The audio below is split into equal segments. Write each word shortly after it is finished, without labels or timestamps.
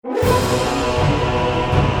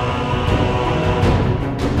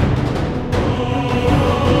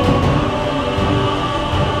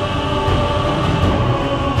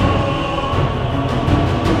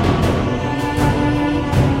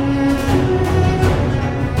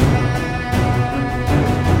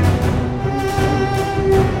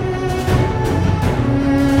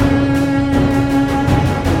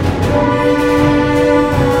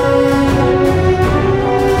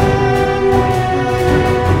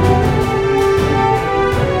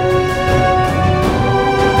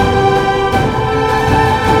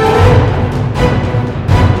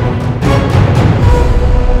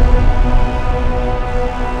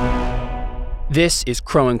This is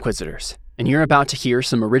Crow Inquisitors, and you're about to hear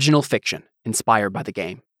some original fiction inspired by the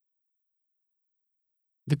game.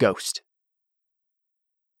 The Ghost.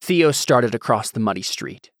 Theo started across the muddy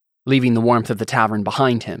street, leaving the warmth of the tavern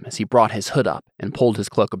behind him as he brought his hood up and pulled his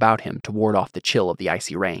cloak about him to ward off the chill of the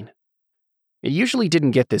icy rain. It usually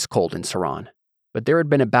didn't get this cold in Saran, but there had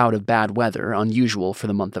been a bout of bad weather unusual for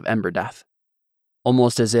the month of Emberdeath.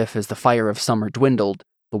 Almost as if as the fire of summer dwindled,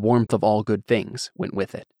 the warmth of all good things went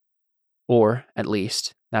with it. Or, at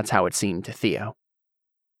least, that's how it seemed to Theo.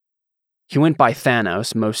 He went by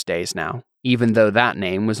Thanos most days now, even though that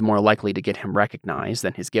name was more likely to get him recognized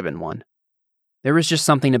than his given one. There was just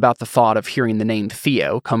something about the thought of hearing the name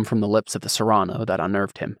Theo come from the lips of the Serrano that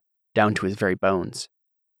unnerved him, down to his very bones.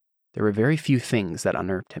 There were very few things that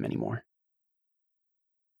unnerved him anymore.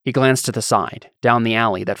 He glanced to the side, down the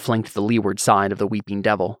alley that flanked the leeward side of the Weeping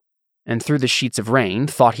Devil, and through the sheets of rain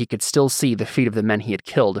thought he could still see the feet of the men he had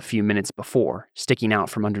killed a few minutes before, sticking out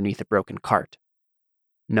from underneath a broken cart.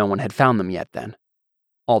 No one had found them yet then.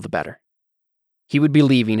 All the better. He would be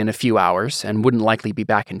leaving in a few hours, and wouldn't likely be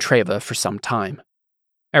back in Treva for some time.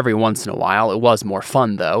 Every once in a while, it was more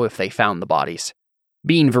fun, though, if they found the bodies.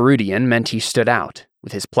 Being Verudian meant he stood out,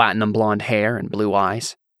 with his platinum blonde hair and blue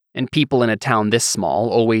eyes, and people in a town this small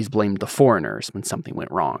always blamed the foreigners when something went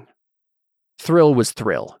wrong. Thrill was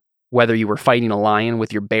thrill, whether you were fighting a lion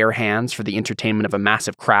with your bare hands for the entertainment of a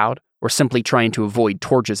massive crowd, or simply trying to avoid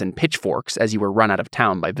torches and pitchforks as you were run out of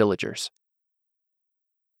town by villagers.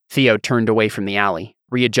 Theo turned away from the alley,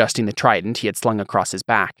 readjusting the trident he had slung across his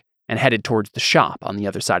back, and headed towards the shop on the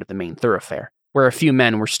other side of the main thoroughfare, where a few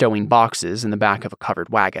men were stowing boxes in the back of a covered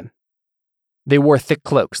wagon. They wore thick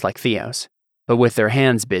cloaks like Theo's, but with their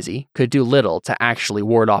hands busy, could do little to actually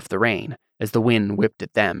ward off the rain as the wind whipped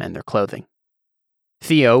at them and their clothing.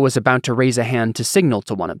 Theo was about to raise a hand to signal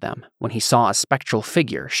to one of them when he saw a spectral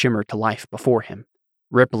figure shimmer to life before him,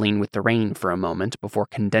 rippling with the rain for a moment before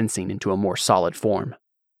condensing into a more solid form.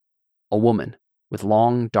 A woman with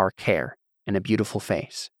long, dark hair and a beautiful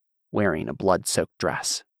face, wearing a blood-soaked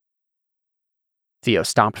dress. Theo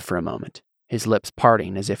stopped for a moment, his lips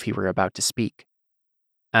parting as if he were about to speak.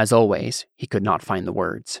 As always, he could not find the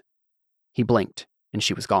words. He blinked, and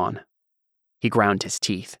she was gone. He ground his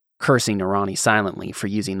teeth, cursing Narani silently for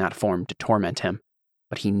using that form to torment him,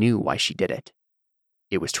 but he knew why she did it.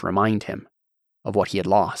 It was to remind him of what he had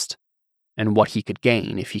lost, and what he could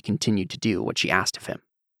gain if he continued to do what she asked of him.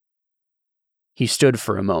 He stood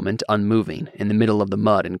for a moment unmoving in the middle of the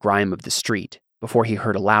mud and grime of the street before he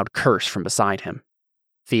heard a loud curse from beside him.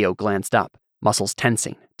 Theo glanced up, muscles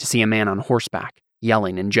tensing, to see a man on horseback,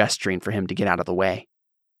 yelling and gesturing for him to get out of the way.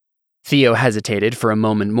 Theo hesitated for a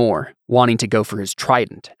moment more, wanting to go for his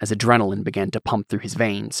trident as adrenaline began to pump through his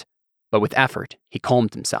veins, but with effort, he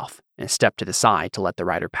calmed himself and stepped to the side to let the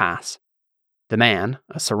rider pass. The man,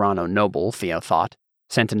 a Serrano noble, Theo thought,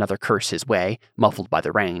 sent another curse his way, muffled by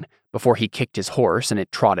the rain, before he kicked his horse and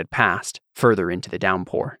it trotted past, further into the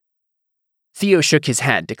downpour. Theo shook his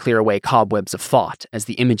head to clear away cobwebs of thought as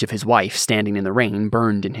the image of his wife standing in the rain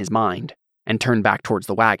burned in his mind, and turned back towards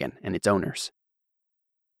the wagon and its owners.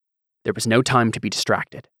 There was no time to be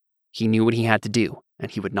distracted. He knew what he had to do, and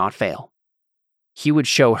he would not fail. He would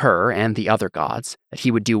show her and the other gods that he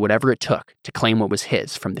would do whatever it took to claim what was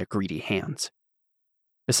his from their greedy hands.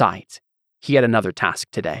 Besides, he had another task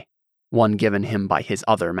today, one given him by his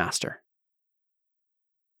other master.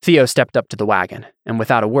 Theo stepped up to the wagon, and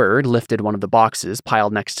without a word lifted one of the boxes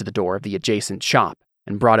piled next to the door of the adjacent shop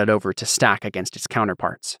and brought it over to stack against its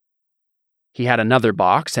counterparts. He had another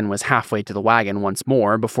box and was halfway to the wagon once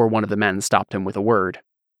more before one of the men stopped him with a word.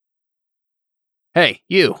 "Hey,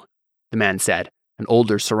 you," the man said, an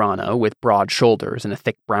older Serrano with broad shoulders and a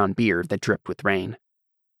thick brown beard that dripped with rain.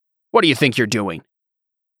 "What do you think you're doing?"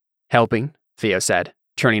 "Helping," Theo said,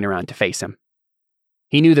 turning around to face him.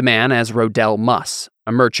 He knew the man as Rodell Muss,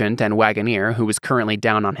 a merchant and wagoner who was currently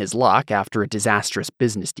down on his luck after a disastrous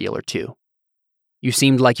business deal or two. "You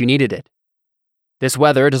seemed like you needed it. This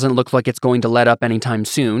weather doesn't look like it's going to let up anytime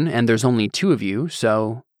soon, and there's only two of you,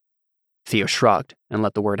 so..." Theo shrugged and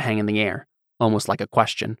let the word hang in the air, almost like a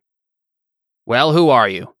question. "Well, who are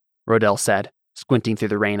you?" Rodell said, squinting through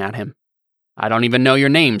the rain at him. "I don't even know your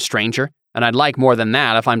name, stranger, and I'd like more than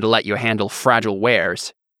that if I'm to let you handle fragile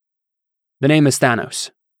wares." "The name is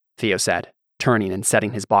Thanos," Theo said, turning and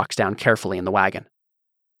setting his box down carefully in the wagon.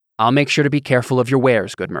 "I'll make sure to be careful of your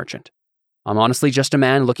wares, good merchant. I'm honestly just a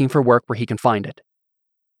man looking for work where he can find it."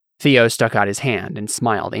 Theo stuck out his hand and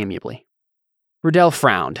smiled amiably. Rodell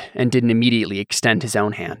frowned and didn't immediately extend his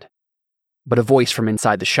own hand, but a voice from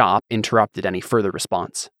inside the shop interrupted any further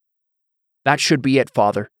response. "That should be it,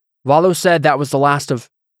 Father. Valo said that was the last of..."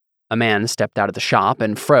 A man stepped out of the shop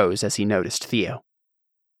and froze as he noticed Theo.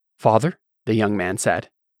 "Father?" the young man said,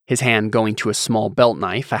 his hand going to a small belt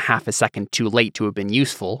knife a half a second too late to have been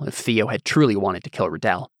useful if Theo had truly wanted to kill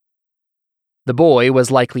Riddell. The boy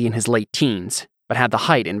was likely in his late teens, but had the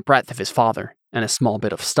height and breadth of his father, and a small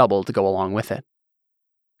bit of stubble to go along with it.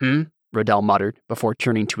 Riddell muttered, before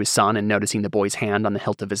turning to his son and noticing the boy's hand on the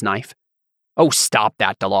hilt of his knife. "Oh, stop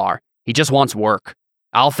that, Dalar. He just wants work.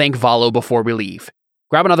 I'll thank Valo before we leave.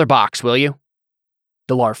 Grab another box, will you?"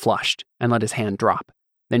 Dalar flushed and let his hand drop,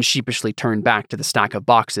 then sheepishly turned back to the stack of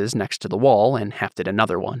boxes next to the wall and hefted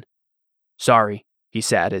another one. "Sorry," he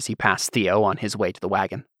said as he passed Theo on his way to the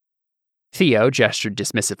wagon. Theo gestured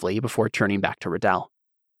dismissively before turning back to Riddell.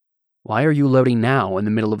 "Why are you loading now in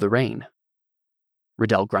the middle of the rain?"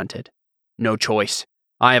 Riddell grunted. "No choice.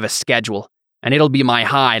 I have a schedule, and it'll be my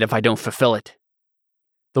hide if I don't fulfill it."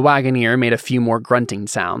 The wagoneer made a few more grunting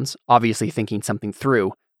sounds, obviously thinking something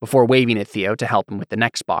through, before waving at Theo to help him with the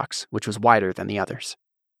next box, which was wider than the others.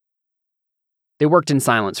 They worked in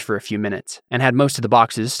silence for a few minutes, and had most of the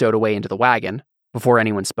boxes stowed away into the wagon, before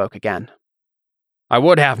anyone spoke again. "I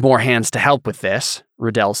would have more hands to help with this,"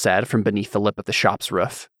 Riddell said from beneath the lip of the shop's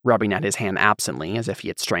roof, rubbing at his hand absently as if he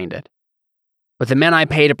had strained it. "But the men I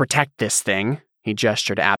pay to protect this thing," he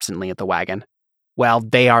gestured absently at the wagon, "well,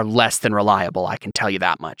 they are less than reliable, I can tell you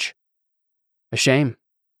that much." "A shame.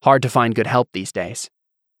 Hard to find good help these days."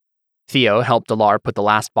 Theo helped Dalar put the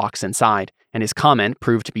last box inside, and his comment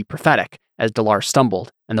proved to be prophetic as Dalar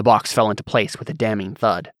stumbled and the box fell into place with a damning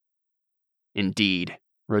thud. "Indeed,"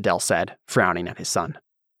 Riddell said, frowning at his son.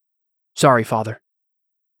 "Sorry, father."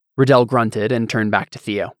 Riddell grunted and turned back to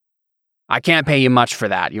Theo. "I can't pay you much for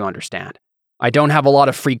that, you understand. I don't have a lot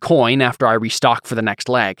of free coin after I restock for the next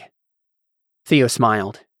leg." Theo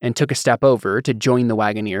smiled and took a step over to join the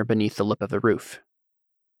wagoneer beneath the lip of the roof.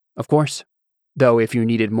 "Of course. Though if you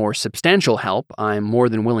needed more substantial help, I'm more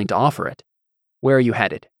than willing to offer it. Where are you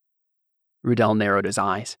headed?" Riddell narrowed his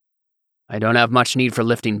eyes. "I don't have much need for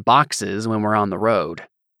lifting boxes when we're on the road."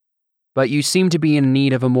 "But you seem to be in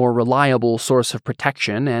need of a more reliable source of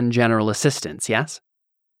protection and general assistance, yes?"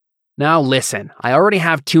 "Now listen, I already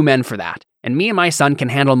have 2 men for that, and me and my son can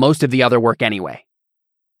handle most of the other work anyway."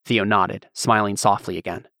 Theo nodded, smiling softly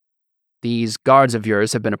again. "These guards of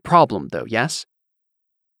yours have been a problem, though, yes?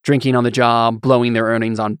 Drinking on the job, blowing their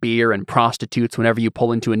earnings on beer and prostitutes whenever you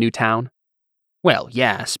pull into a new town?" "Well,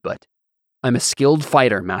 yes, but..." "I'm a skilled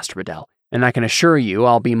fighter, Master Riddell, and I can assure you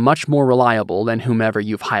I'll be much more reliable than whomever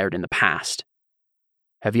you've hired in the past.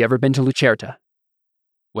 Have you ever been to Lucerta?"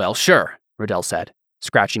 "Well, sure," Riddell said,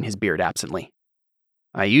 scratching his beard absently.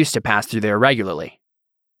 "I used to pass through there regularly."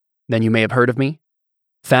 "Then you may have heard of me?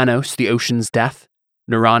 Thanos, the ocean's death?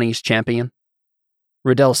 Nurani's champion?"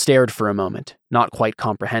 Riddell stared for a moment, not quite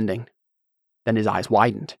comprehending. Then his eyes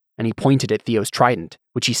widened, and he pointed at Theo's trident,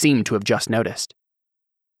 which he seemed to have just noticed.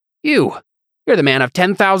 You're the man of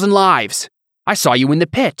 10,000 lives. I saw you in the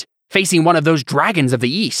pit, facing one of those dragons of the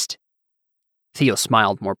East." Theo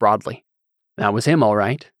smiled more broadly. That was him, all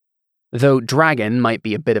right. Though dragon might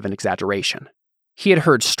be a bit of an exaggeration. He had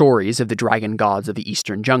heard stories of the dragon gods of the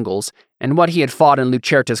eastern jungles, and what he had fought in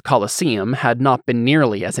Lucerta's Colosseum had not been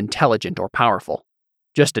nearly as intelligent or powerful.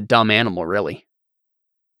 Just a dumb animal, really.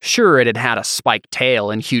 Sure, it had had a spiked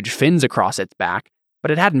tail and huge fins across its back,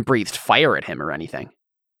 but it hadn't breathed fire at him or anything.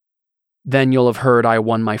 "Then you'll have heard I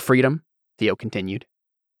won my freedom?" Theo continued.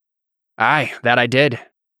 "Aye, that I did."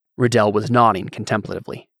 Riddell was nodding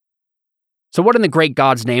contemplatively. "So what in the great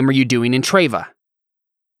god's name are you doing in Treva?"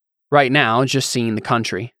 "Right now, just seeing the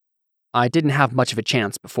country. I didn't have much of a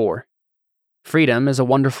chance before. Freedom is a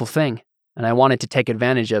wonderful thing, and I wanted to take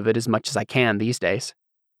advantage of it as much as I can these days."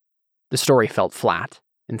 The story felt flat,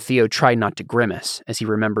 and Theo tried not to grimace as he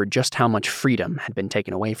remembered just how much freedom had been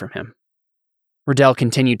taken away from him. Riddell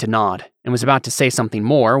continued to nod, and was about to say something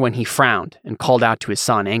more when he frowned and called out to his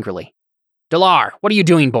son angrily. "Dalar, what are you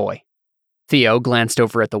doing, boy?" Theo glanced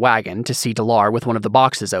over at the wagon to see Dalar with one of the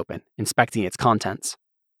boxes open, inspecting its contents.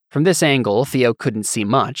 From this angle, Theo couldn't see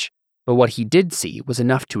much, but what he did see was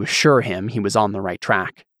enough to assure him he was on the right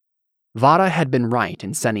track. Vada had been right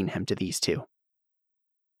in sending him to these two.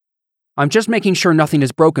 "I'm just making sure nothing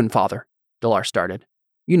is broken, Father," Dalar started.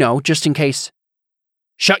 "You know, just in case."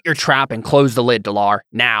 "Shut your trap and close the lid, Dalar,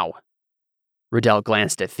 now." Riddell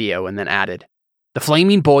glanced at Theo and then added, "The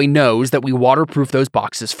flaming boy knows that we waterproof those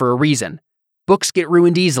boxes for a reason. Books get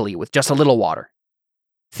ruined easily with just a little water."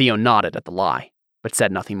 Theo nodded at the lie, but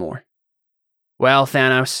said nothing more. "Well,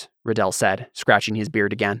 Thanos," Riddell said, scratching his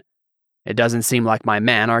beard again, "it doesn't seem like my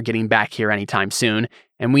men are getting back here anytime soon,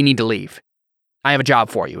 and we need to leave. I have a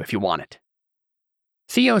job for you if you want it."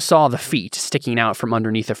 Theo saw the feet sticking out from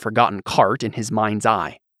underneath a forgotten cart in his mind's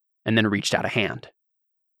eye, and then reached out a hand.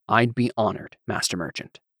 "I'd be honored, Master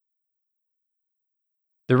Merchant."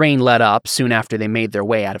 The rain let up soon after they made their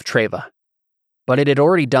way out of Treva, but it had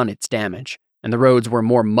already done its damage, and the roads were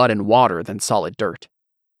more mud and water than solid dirt.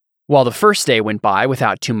 While the first day went by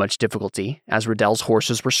without too much difficulty, as Rydell's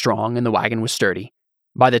horses were strong and the wagon was sturdy,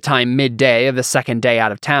 by the time midday of the second day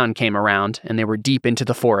out of town came around and they were deep into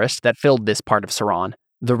the forest that filled this part of Saran,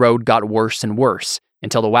 the road got worse and worse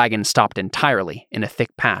until the wagon stopped entirely in a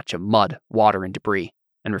thick patch of mud, water, and debris,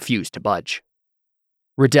 and refused to budge.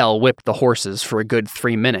 Rydell whipped the horses for a good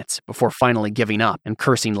 3 minutes before finally giving up and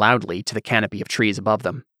cursing loudly to the canopy of trees above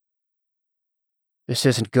them. "This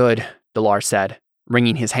isn't good," Delar said,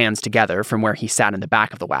 wringing his hands together from where he sat in the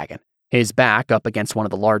back of the wagon, his back up against one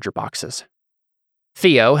of the larger boxes.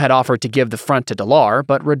 Theo had offered to give the front to Delar,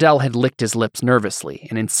 but Rydell had licked his lips nervously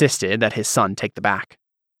and insisted that his son take the back.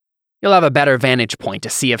 "You'll have a better vantage point to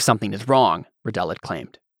see if something is wrong," Rydell had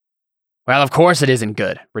claimed. "Well, of course it isn't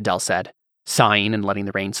good," Rydell said, sighing and letting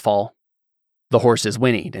the reins fall. The horses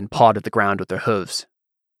whinnied and pawed at the ground with their hooves.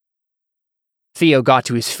 Theo got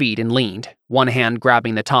to his feet and leaned, one hand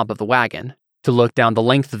grabbing the top of the wagon, to look down the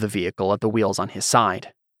length of the vehicle at the wheels on his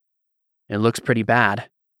side. "It looks pretty bad.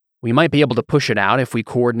 We might be able to push it out if we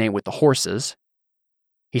coordinate with the horses."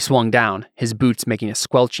 He swung down, his boots making a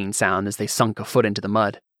squelching sound as they sunk a foot into the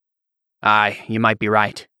mud. "Aye, you might be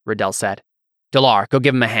right," Rydell said. "Delar, go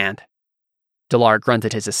give him a hand." Delar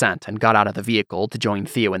grunted his assent and got out of the vehicle to join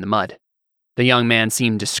Theo in the mud. The young man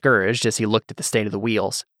seemed discouraged as he looked at the state of the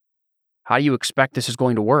wheels. "How do you expect this is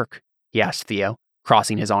going to work?" he asked Theo,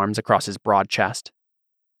 crossing his arms across his broad chest.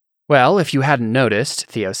 "Well, if you hadn't noticed,"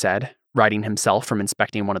 Theo said, righting himself from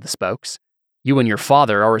inspecting one of the spokes, "you and your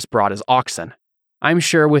father are as broad as oxen. I'm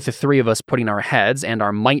sure with the three of us putting our heads and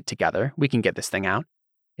our might together, we can get this thing out.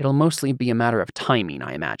 It'll mostly be a matter of timing,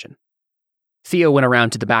 I imagine." Theo went around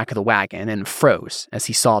to the back of the wagon and froze as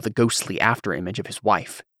he saw the ghostly afterimage of his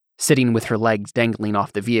wife, sitting with her legs dangling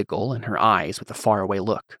off the vehicle and her eyes with a faraway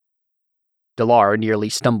look. Delar nearly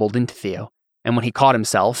stumbled into Theo, and when he caught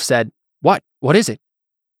himself, said, "What? What is it?"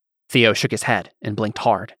 Theo shook his head and blinked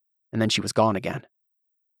hard, and then she was gone again.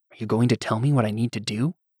 "Are you going to tell me what I need to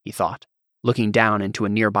do?" he thought, looking down into a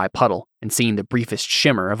nearby puddle and seeing the briefest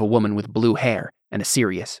shimmer of a woman with blue hair and a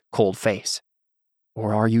serious, cold face.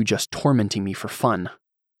 "Or are you just tormenting me for fun?"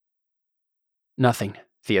 "Nothing,"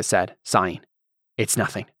 Theo said, sighing. "It's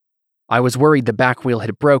nothing. I was worried the back wheel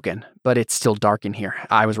had broken, but it's still dark in here.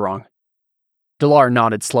 I was wrong." Delar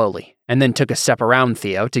nodded slowly, and then took a step around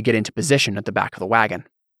Theo to get into position at the back of the wagon.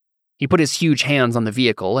 He put his huge hands on the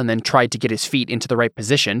vehicle and then tried to get his feet into the right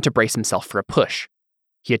position to brace himself for a push.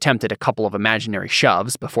 He attempted a couple of imaginary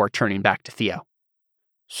shoves before turning back to Theo.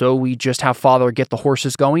 "So we just have Father get the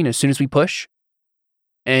horses going as soon as we push?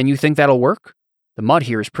 And you think that'll work? The mud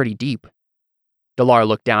here is pretty deep." Delar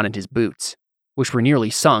looked down at his boots, which were nearly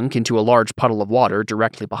sunk into a large puddle of water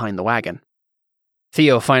directly behind the wagon.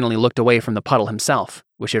 Theo finally looked away from the puddle himself,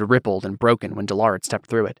 which had rippled and broken when Delar had stepped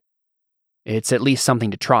through it. "It's at least something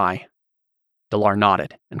to try." Delar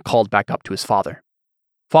nodded and called back up to his father.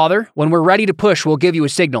 "Father, when we're ready to push, we'll give you a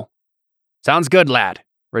signal." "Sounds good, lad,"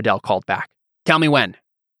 Rydell called back. "Tell me when."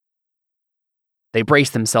 They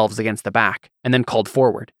braced themselves against the back and then called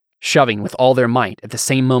forward, shoving with all their might at the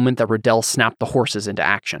same moment that Rydell snapped the horses into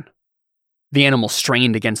action. The animals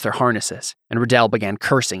strained against their harnesses, and Rydell began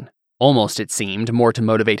cursing, almost, it seemed, more to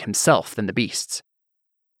motivate himself than the beasts.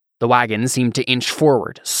 The wagon seemed to inch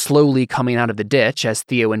forward, slowly coming out of the ditch as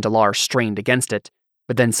Theo and Delar strained against it,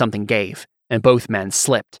 but then something gave, and both men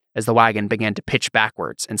slipped as the wagon began to pitch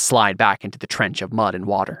backwards and slide back into the trench of mud and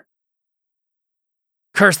water.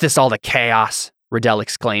 "Curse this all to chaos," Rydell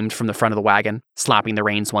exclaimed from the front of the wagon, slapping the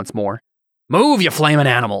reins once more. "Move, you flamin'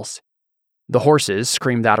 animals!" The horses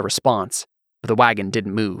screamed out a response, but the wagon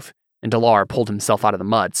didn't move, and Delar pulled himself out of the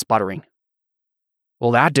mud, sputtering.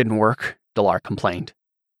 "Well, that didn't work," Delar complained.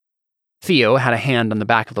 Theo had a hand on the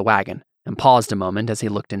back of the wagon and paused a moment as he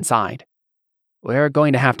looked inside. "We're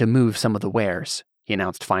going to have to move some of the wares," he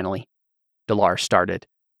announced finally. Delar started.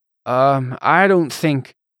 I don't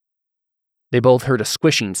think..." They both heard a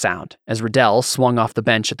squishing sound as Rydell swung off the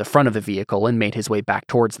bench at the front of the vehicle and made his way back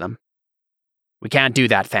towards them. "We can't do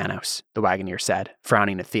that, Thanos," the wagoner said,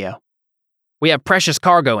 frowning at Theo. "We have precious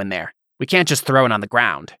cargo in there. We can't just throw it on the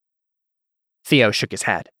ground." Theo shook his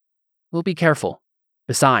head. "We'll be careful.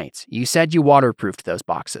 Besides, you said you waterproofed those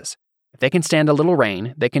boxes. If they can stand a little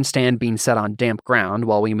rain, they can stand being set on damp ground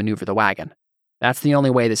while we maneuver the wagon. That's the only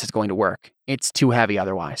way this is going to work. It's too heavy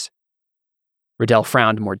otherwise." Rydell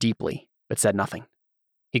frowned more deeply, but said nothing.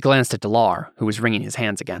 He glanced at Delar, who was wringing his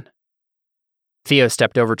hands again. Theo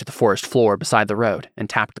stepped over to the forest floor beside the road and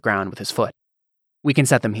tapped the ground with his foot. We can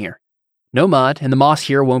set them here. No mud, and the moss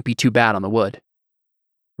here won't be too bad on the wood.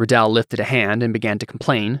 Riddell lifted a hand and began to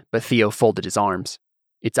complain, but Theo folded his arms.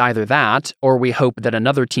 It's either that, or we hope that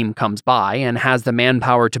another team comes by and has the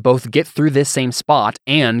manpower to both get through this same spot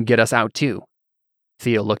and get us out too.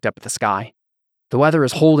 Theo looked up at the sky. The weather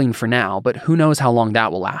is holding for now, but who knows how long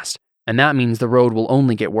that will last, and that means the road will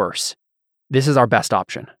only get worse. This is our best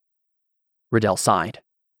option. Riddell sighed.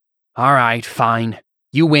 All right, fine.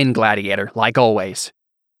 You win, Gladiator, like always.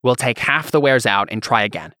 We'll take half the wares out and try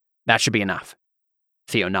again. That should be enough.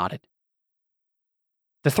 Theo nodded.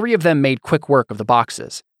 The three of them made quick work of the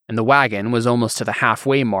boxes, and the wagon was almost to the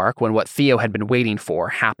halfway mark when what Theo had been waiting for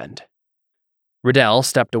happened. Riddell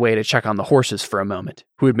stepped away to check on the horses for a moment,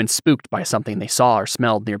 who had been spooked by something they saw or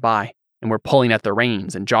smelled nearby, and were pulling at their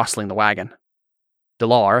reins and jostling the wagon.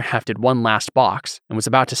 Delar hefted one last box and was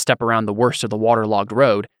about to step around the worst of the waterlogged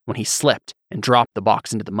road when he slipped and dropped the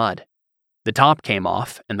box into the mud. The top came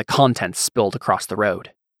off, and the contents spilled across the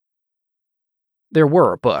road. There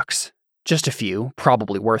were books, just a few,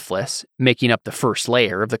 probably worthless, making up the first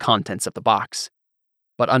layer of the contents of the box.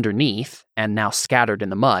 But underneath, and now scattered in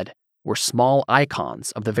the mud, were small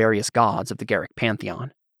icons of the various gods of the Garrick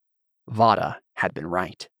pantheon. Vada had been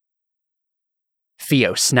right.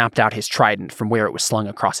 Theo snapped out his trident from where it was slung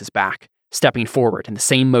across his back, stepping forward in the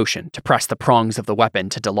same motion to press the prongs of the weapon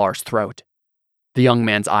to Delar's throat. The young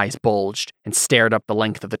man's eyes bulged and stared up the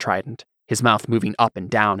length of the trident, his mouth moving up and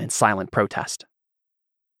down in silent protest.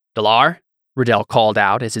 Delar? Riddell called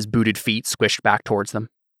out as his booted feet squished back towards them.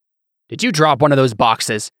 Did you drop one of those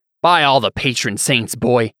boxes? By all the patron saints,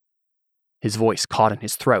 boy! His voice caught in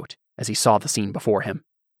his throat as he saw the scene before him.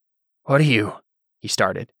 What are you? He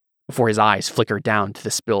started, before his eyes flickered down to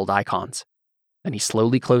the spilled icons. Then he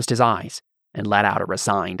slowly closed his eyes and let out a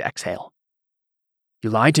resigned exhale. You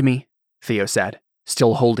lied to me, Theo said,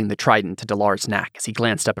 still holding the trident to Delar's neck as he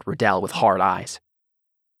glanced up at Riddell with hard eyes.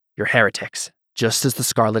 You're heretics, just as the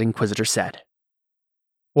Scarlet Inquisitor said.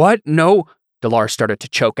 What? No! Delar started to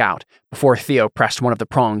choke out before Theo pressed one of the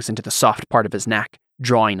prongs into the soft part of his neck,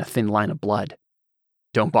 drawing a thin line of blood.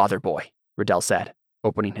 Don't bother, boy, Riddell said,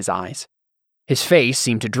 opening his eyes. His face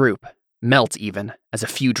seemed to droop, melt even, as a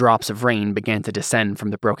few drops of rain began to descend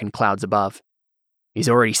from the broken clouds above. He's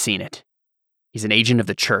already seen it. He's an agent of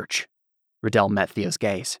the church. Riddell met Theo's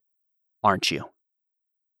gaze. Aren't you?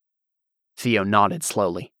 Theo nodded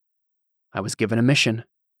slowly. I was given a mission,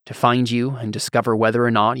 to find you and discover whether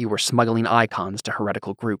or not you were smuggling icons to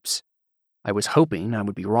heretical groups. I was hoping I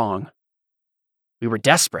would be wrong. We were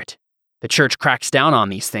desperate. The church cracks down on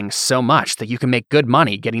these things so much that you can make good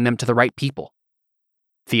money getting them to the right people.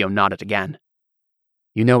 Theo nodded again.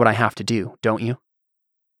 You know what I have to do, don't you?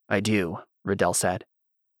 I do, Riddell said.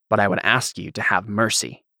 But I would ask you to have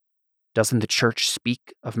mercy. Doesn't the church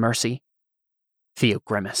speak of mercy? Theo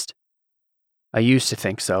grimaced. I used to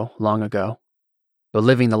think so, long ago. But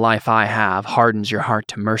living the life I have hardens your heart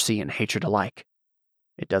to mercy and hatred alike.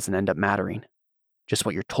 It doesn't end up mattering. Just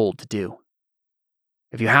what you're told to do.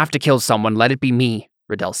 If you have to kill someone, let it be me,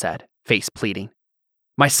 Riddell said, face pleading.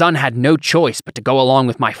 My son had no choice but to go along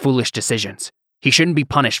with my foolish decisions. He shouldn't be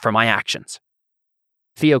punished for my actions.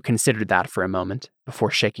 Theo considered that for a moment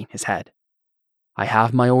before shaking his head. I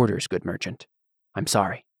have my orders, good merchant. I'm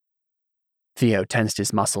sorry. Theo tensed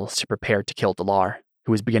his muscles to prepare to kill Delar,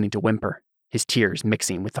 who was beginning to whimper, his tears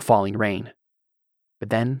mixing with the falling rain. But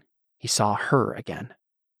then he saw her again.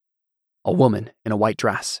 A woman in a white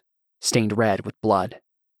dress, stained red with blood,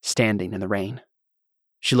 standing in the rain.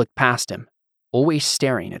 She looked past him, always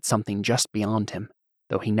staring at something just beyond him,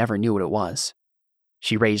 though he never knew what it was.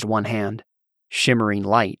 She raised one hand, shimmering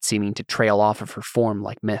light seeming to trail off of her form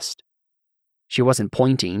like mist. She wasn't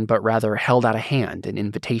pointing, but rather held out a hand in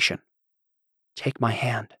invitation. Take my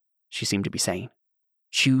hand, she seemed to be saying.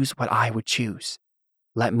 Choose what I would choose.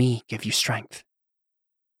 Let me give you strength.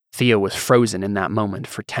 Theo was frozen in that moment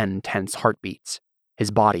for 10 tense heartbeats,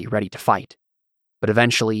 his body ready to fight. But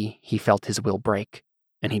eventually, he felt his will break,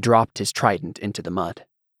 and he dropped his trident into the mud.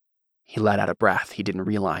 He let out a breath he didn't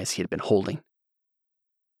realize he had been holding.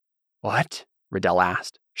 What? Riddell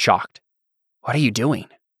asked, shocked. What are you doing?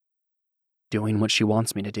 Doing what she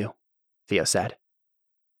wants me to do, Theo said.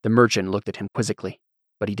 The merchant looked at him quizzically,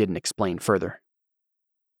 but he didn't explain further.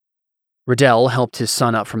 Riddell helped his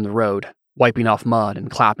son up from the road, wiping off mud and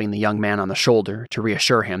clapping the young man on the shoulder to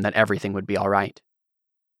reassure him that everything would be all right.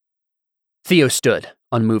 Theo stood,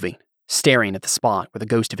 unmoving, staring at the spot where the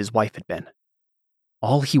ghost of his wife had been.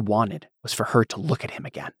 All he wanted was for her to look at him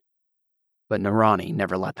again. But Narani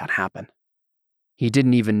never let that happen. He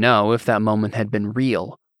didn't even know if that moment had been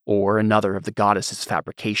real or another of the goddess's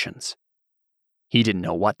fabrications. He didn't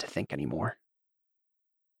know what to think anymore.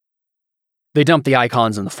 They dumped the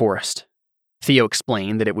icons in the forest. Theo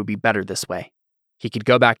explained that it would be better this way. He could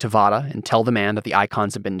go back to Vada and tell the man that the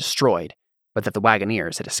icons had been destroyed, but that the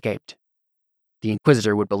Wagoneers had escaped. The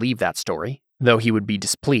Inquisitor would believe that story, though he would be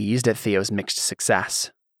displeased at Theo's mixed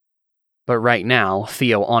success. But right now,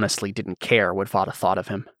 Theo honestly didn't care what Vada thought of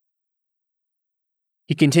him.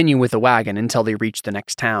 He continued with the wagon until they reached the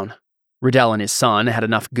next town. Riddell and his son had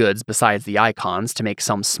enough goods besides the icons to make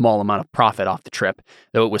some small amount of profit off the trip,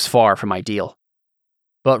 though it was far from ideal.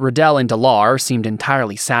 But Riddell and Dalar seemed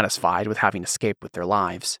entirely satisfied with having escaped with their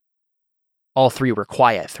lives. All three were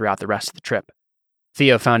quiet throughout the rest of the trip.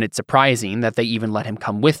 Theo found it surprising that they even let him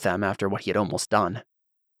come with them after what he had almost done.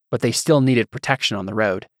 But they still needed protection on the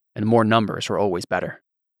road, and more numbers were always better.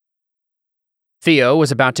 Theo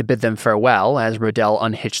was about to bid them farewell as Riddell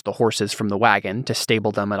unhitched the horses from the wagon to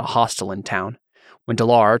stable them at a hostel in town, when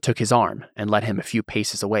Dalar took his arm and led him a few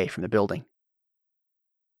paces away from the building.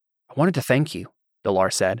 "I wanted to thank you,"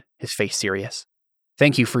 Dalar said, his face serious.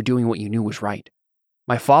 "Thank you for doing what you knew was right.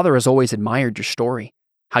 My father has always admired your story,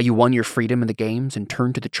 how you won your freedom in the games and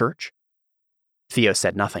turned to the church." Theo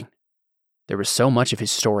said nothing. There was so much of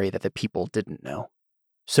his story that the people didn't know,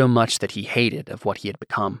 so much that he hated of what he had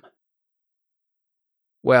become.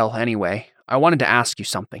 "Well, anyway, I wanted to ask you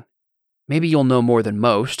something. Maybe you'll know more than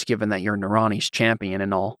most, given that you're Narani's champion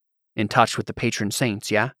and all, in touch with the patron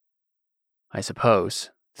saints, yeah?" "I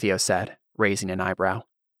suppose," Theo said, raising an eyebrow.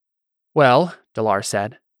 "Well," Dalar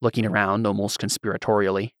said, looking around almost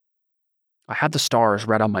conspiratorially, "I had the stars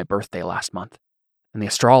read on my birthday last month, and the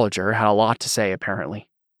astrologer had a lot to say, apparently.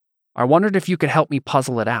 I wondered if you could help me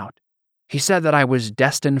puzzle it out. He said that I was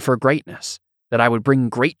destined for greatness, that I would bring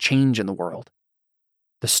great change in the world.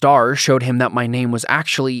 The stars showed him that my name was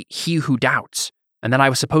actually He Who Doubts, and that I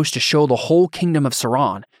was supposed to show the whole kingdom of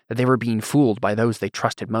Saran that they were being fooled by those they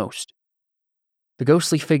trusted most." The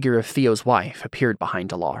ghostly figure of Theo's wife appeared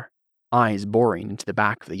behind Dalar, eyes boring into the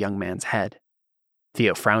back of the young man's head.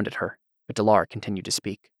 Theo frowned at her, but Dalar continued to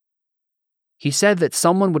speak. "He said that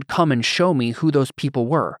someone would come and show me who those people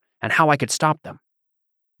were, and how I could stop them."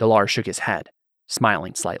 Dalar shook his head,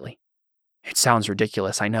 smiling slightly. "It sounds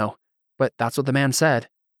ridiculous, I know, but that's what the man said.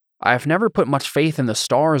 I've never put much faith in the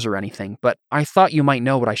stars or anything, but I thought you might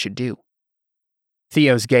know what I should do."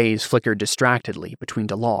 Theo's gaze flickered distractedly between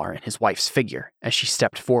Dalar and his wife's figure as she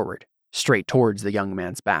stepped forward, straight towards the young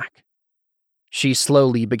man's back. She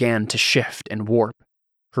slowly began to shift and warp,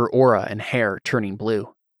 her aura and hair turning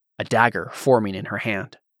blue, a dagger forming in her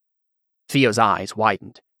hand. Theo's eyes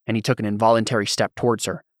widened, and he took an involuntary step towards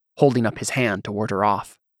her, holding up his hand to ward her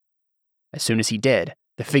off. As soon as he did,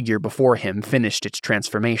 the figure before him finished its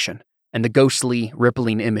transformation, and the ghostly,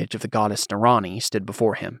 rippling image of the goddess Narani stood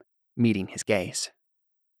before him, meeting his gaze.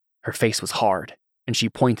 Her face was hard, and she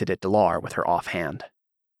pointed at Dalar with her offhand.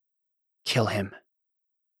 "Kill him."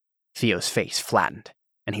 Theo's face flattened,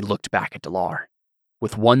 and he looked back at Dalar.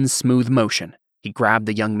 With one smooth motion, he grabbed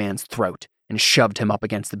the young man's throat and shoved him up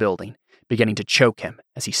against the building, beginning to choke him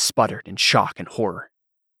as he sputtered in shock and horror.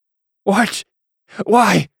 "What?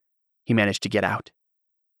 Why?" he managed to get out.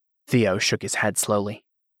 Theo shook his head slowly.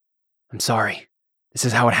 "I'm sorry. This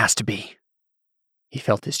is how it has to be." He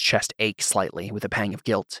felt his chest ache slightly with a pang of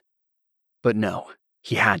guilt. But no,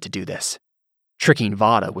 he had to do this. Tricking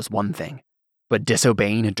Vada was one thing, but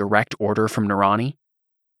disobeying a direct order from Narani?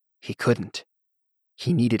 He couldn't.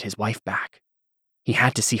 He needed his wife back. He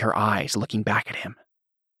had to see her eyes looking back at him.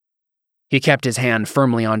 He kept his hand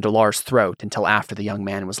firmly on Dalar's throat until after the young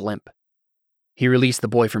man was limp. He released the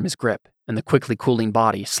boy from his grip, and the quickly cooling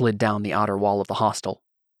body slid down the outer wall of the hostel.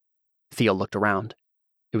 Theo looked around.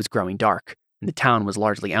 It was growing dark, and the town was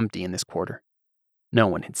largely empty in this quarter. No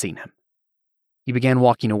one had seen him. He began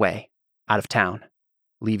walking away, out of town,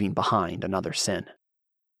 leaving behind another sin.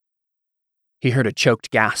 He heard a choked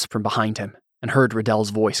gasp from behind him, and heard Riddell's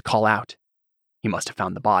voice call out. He must have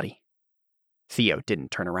found the body. Theo didn't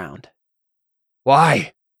turn around.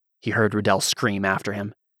 "Why?" he heard Riddell scream after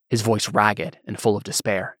him, his voice ragged and full of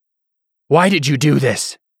despair. "Why did you do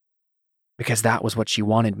this?" "Because that was what she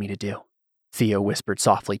wanted me to do," Theo whispered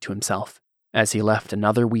softly to himself, as he left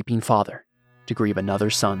another weeping father to grieve another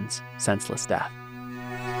son's senseless death.